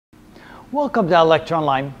Welcome to our lecture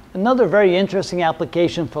online. Another very interesting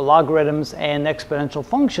application for logarithms and exponential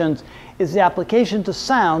functions is the application to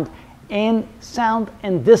sound and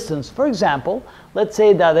distance. For example, let's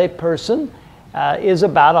say that a person is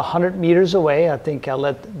about 100 meters away. I think I'll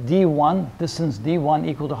let d1, distance d1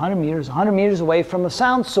 equal to 100 meters away from a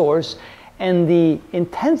sound source, and the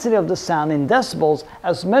intensity of the sound in decibels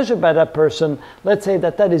as measured by that person, let's say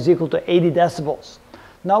that that is equal to 80 decibels.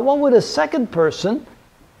 Now what would a second person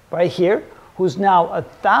right here, who's now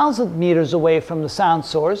 1,000 meters away from the sound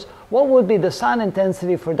source, what would be the sound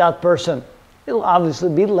intensity for that person? It'll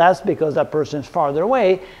obviously be less because that person is farther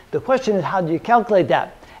away. The question is, how do you calculate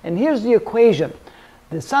that? And here's the equation.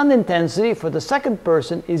 The sound intensity for the second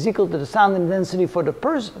person is equal to the sound intensity for the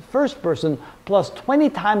first person plus 20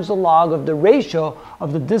 times the log of the ratio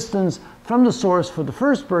of the distance from the source for the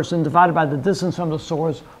first person divided by the distance from the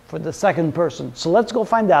source for the second person. So let's go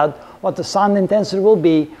find out what the sound intensity will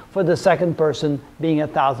be for the second person being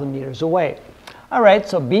 1,000 meters away. All right,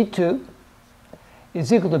 so B2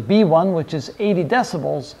 is equal to B1, which is 80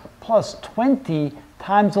 decibels, plus 20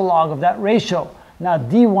 times the log of that ratio. Now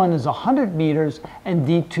D1 is 100 meters and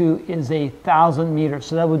D2 is 1,000 meters.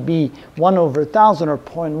 So that would be 1 over 1,000 or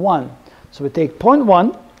 0.1. So we take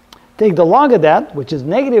 0.1, take the log of that, which is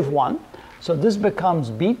 -1. So this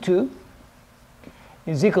becomes B2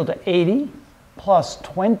 is equal to 80 plus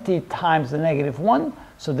 20 times the -1.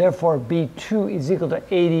 So therefore B2 is equal to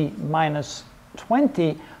 80 minus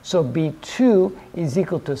 20. So B2 is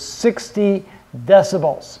equal to 60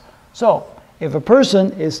 decibels. So if a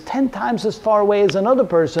person is 10 times as far away as another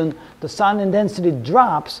person, the sound intensity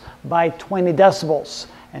drops by 20 decibels.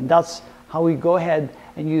 And that's how we go ahead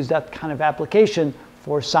and use that kind of application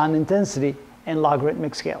for sound intensity and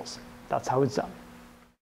logarithmic scales. That's how it's done.